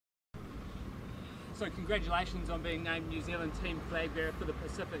So congratulations on being named New Zealand team flag bearer for the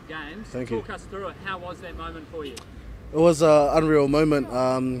Pacific Games. Thank you. Talk us through it. How was that moment for you? It was an unreal moment,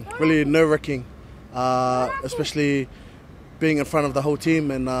 really nerve-wracking, especially being in front of the whole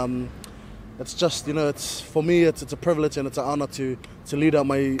team. And it's just, for me, it's a privilege and it's an honour to lead out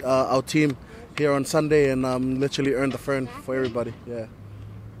our team here on Sunday and literally earn the throne for everybody. Yeah.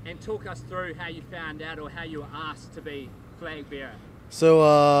 And talk us through how you found out or how you were asked to be flag bearer.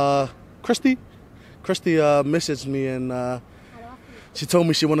 So Christy messaged me and she told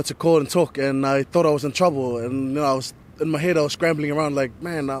me she wanted to call and talk, and I thought I was in trouble. And I was in my head, I was scrambling around like,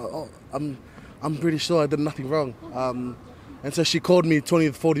 man, I'm pretty sure I did nothing wrong. And so she called me 20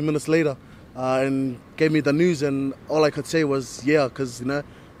 to 40 minutes later and gave me the news, and all I could say was yeah, because it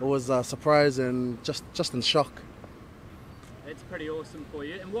was a surprise and just in shock. It's pretty awesome for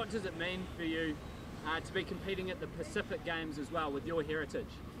you. And what does it mean for you to be competing at the Pacific Games as well with your heritage?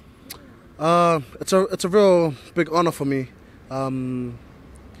 It's a real big honour for me, and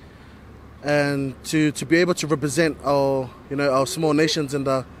to be able to represent our small nations in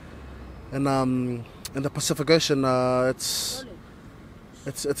the Pacific Ocean.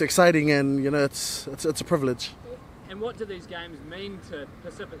 It's exciting, and it's a privilege. And what do these games mean to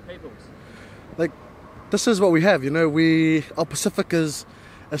Pacific peoples? Like, this is what we have. Our Pacific is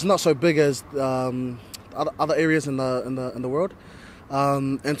not so big as other areas in the world.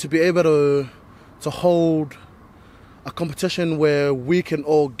 And to be able to hold a competition where we can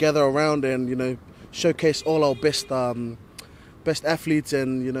all gather around and showcase all our best athletes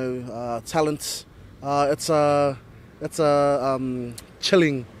and talents, it's a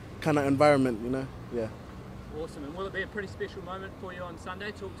chilling kind of environment, yeah. Awesome. And will it be a pretty special moment for you on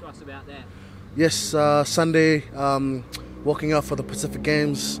Sunday? Talk to us about that. Yes, Sunday, walking out for the Pacific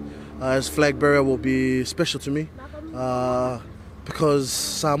Games as flag bearer will be special to me. Because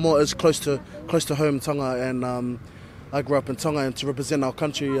Samoa is close to home, Tonga, and I grew up in Tonga, and to represent our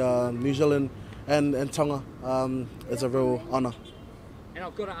country, New Zealand and Tonga, is a real honour. And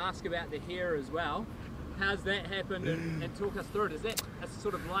I've got to ask about the hair as well. How's that happened, and talk us through it? Is that a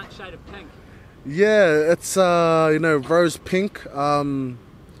sort of light shade of pink? Yeah, it's rose pink,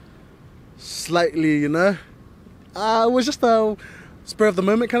 slightly, it was just a spur of the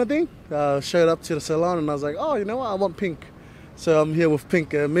moment kind of thing. Showed up to the salon and I was like, oh, you know what, I want pink. So I'm here with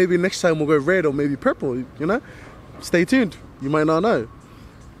pink. Maybe next time we'll go red or maybe purple, Stay tuned. You might not know.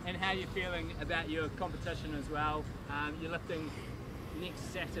 And how are you feeling about your competition as well? You're lifting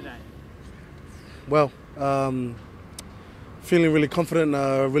next Saturday. Well, feeling really confident,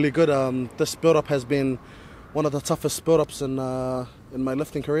 really good. This build-up has been one of the toughest build-ups in my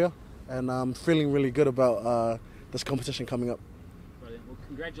lifting career, and I'm feeling really good about this competition coming up. Brilliant. Well,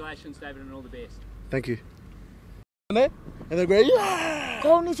 congratulations, David, and all the best. Thank you. And then go, yeah!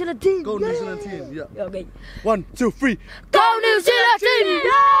 Go New Zealand team! Go New Zealand team, yeah. Okay. 1, 2, 3. Go New Zealand team!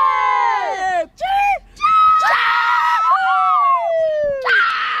 Yeah!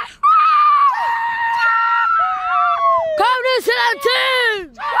 Go New Zealand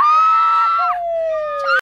team!